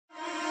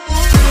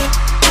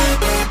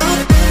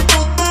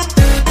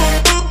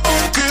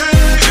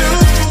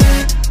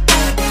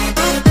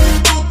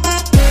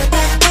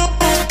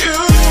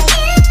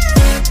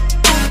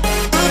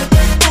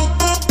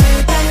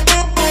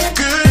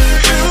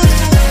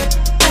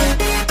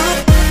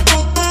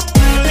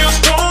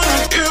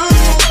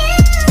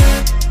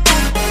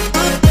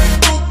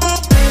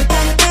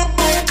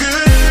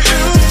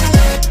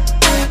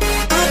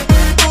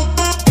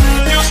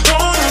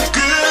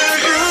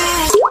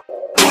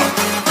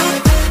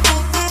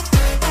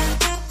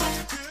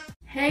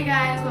Hey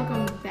guys,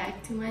 welcome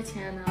back to my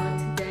channel.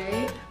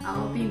 Today I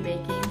will be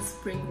making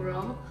spring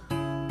roll.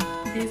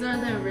 These are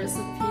the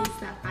recipes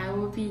that I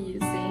will be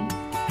using: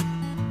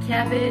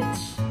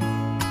 cabbage,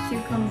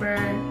 cucumber,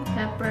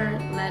 pepper,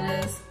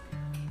 lettuce,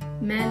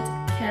 mint,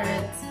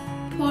 carrots,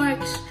 pork,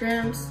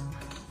 shrimps,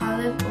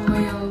 olive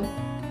oil,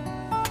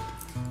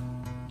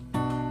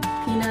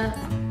 peanut,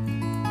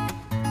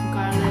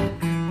 garlic,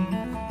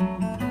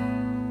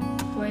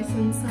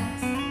 hoisin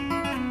sauce,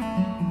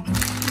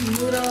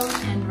 noodle,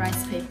 and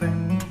rice paper.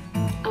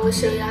 I will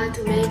show you how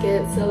to make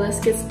it, so let's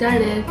get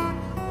started.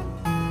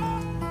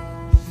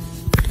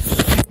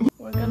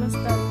 We're gonna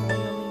start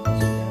boiling the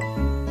shrimp.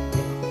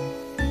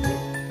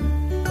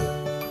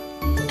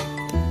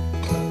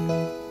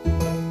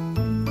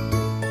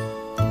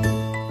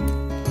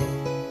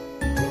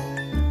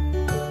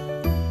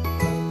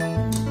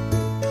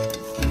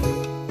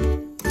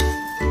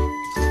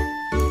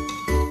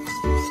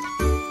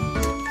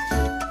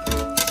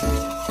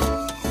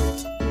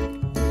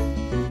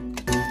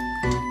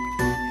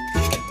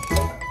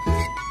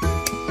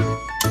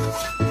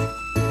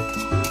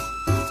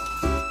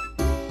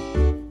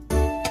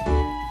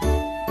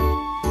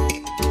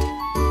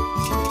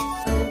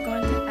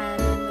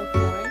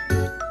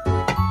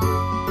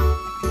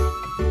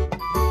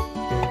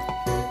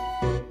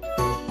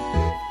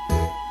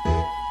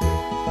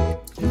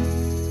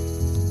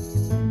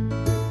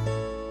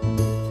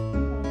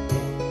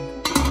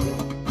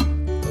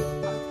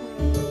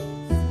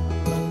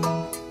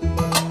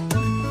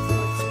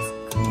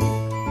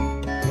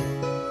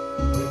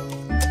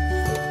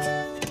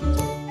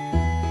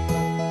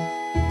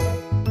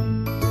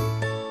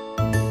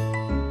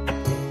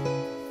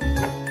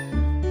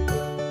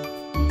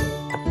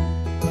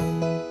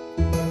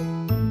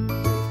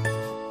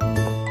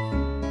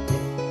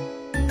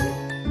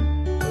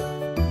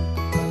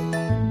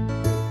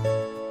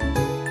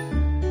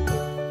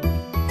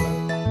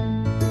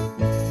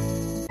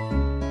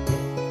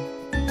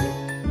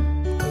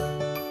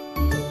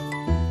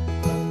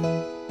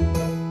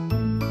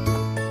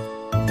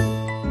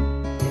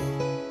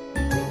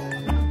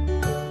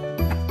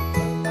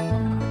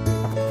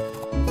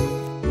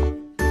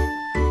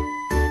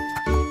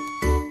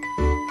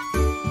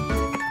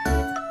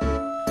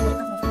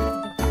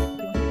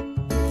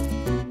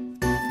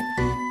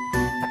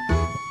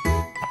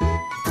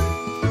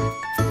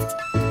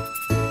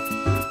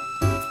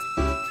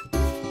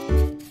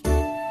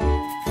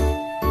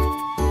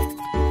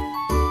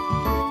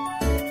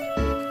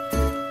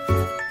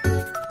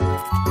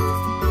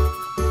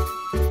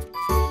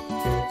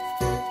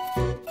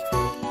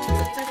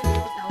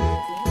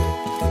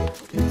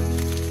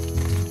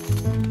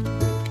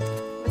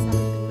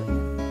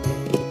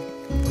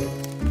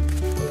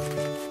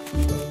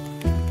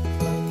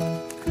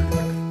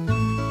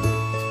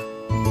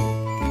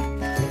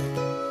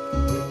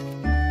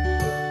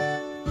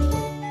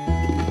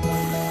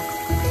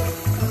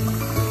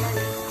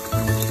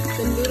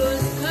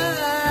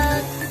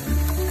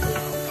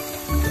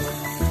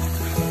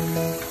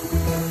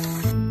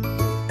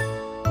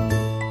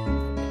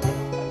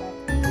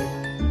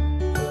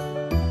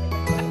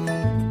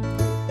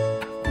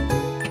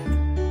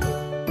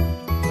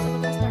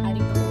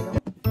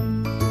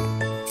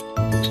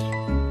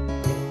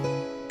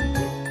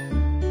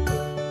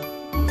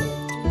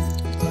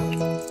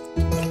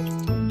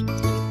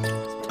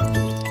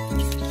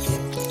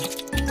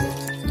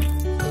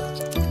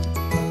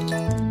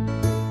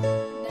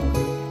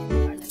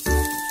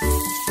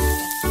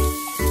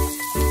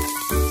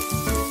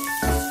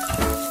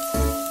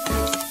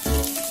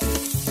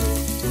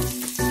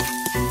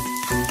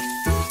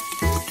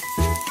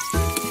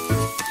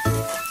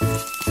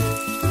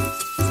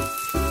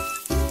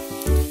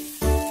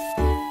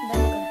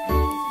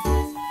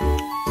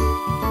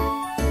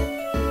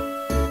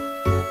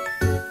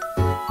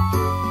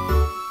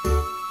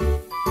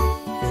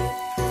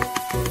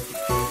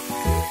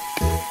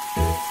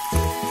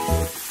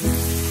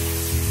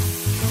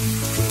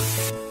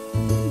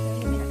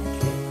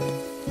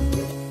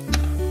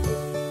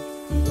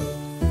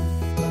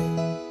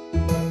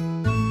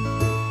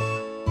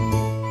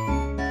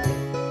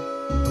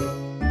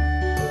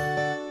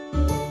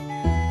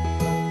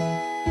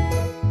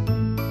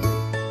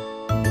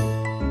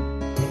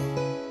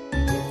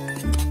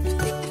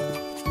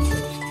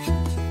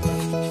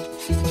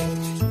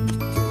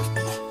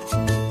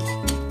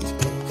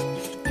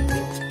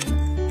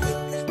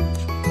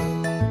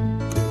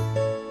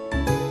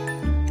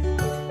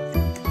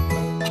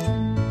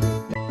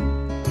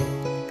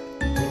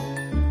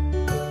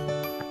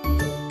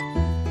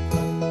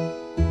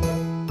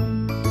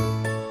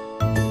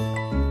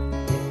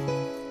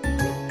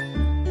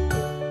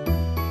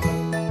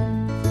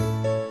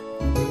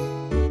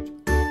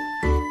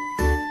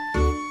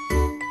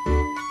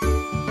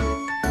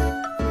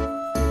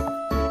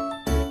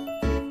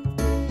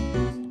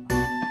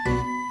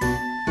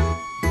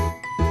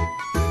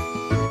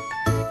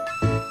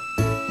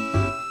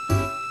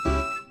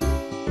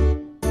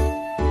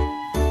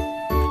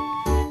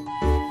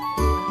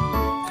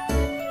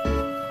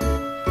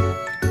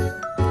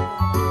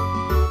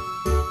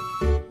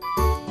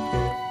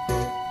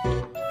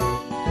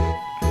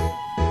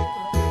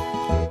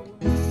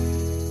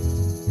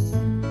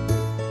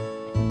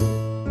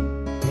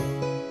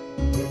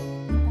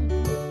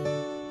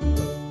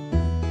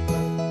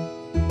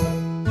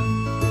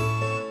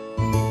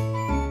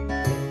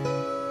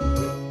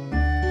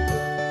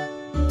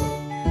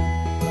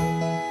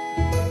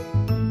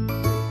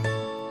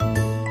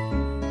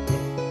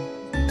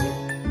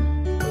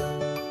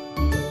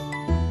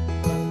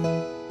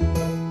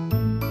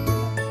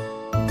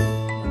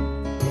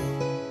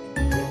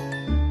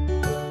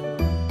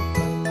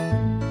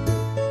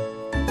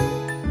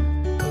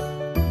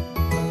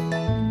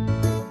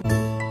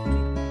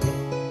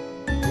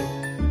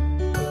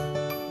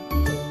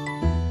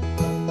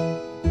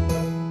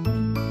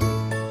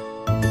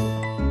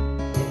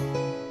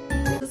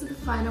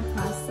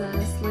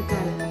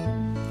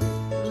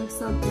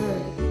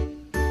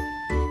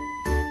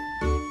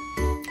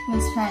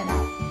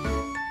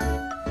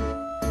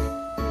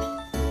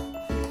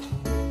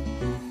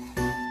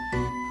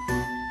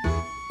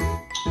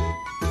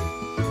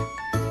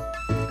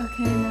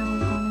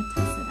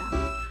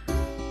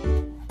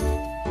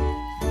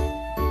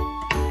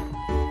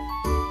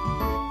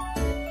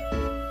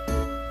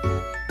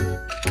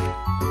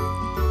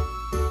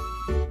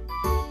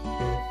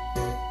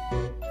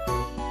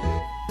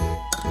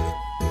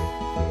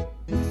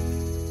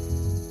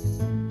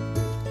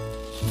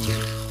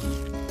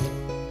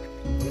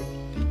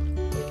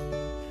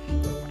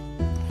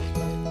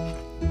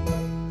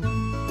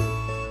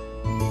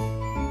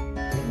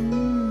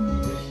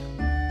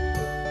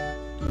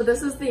 So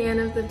this is the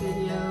end of the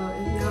video.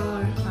 If y'all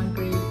are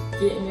hungry,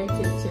 get in your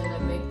kitchen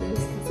and make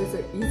this because these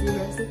are easy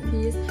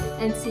recipes.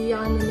 And see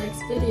y'all in the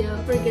next video.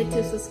 Don't forget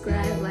to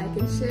subscribe, like,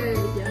 and share. If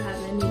y'all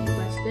have any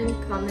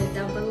questions, comment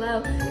down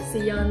below.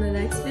 See y'all in the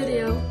next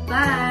video.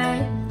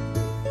 Bye!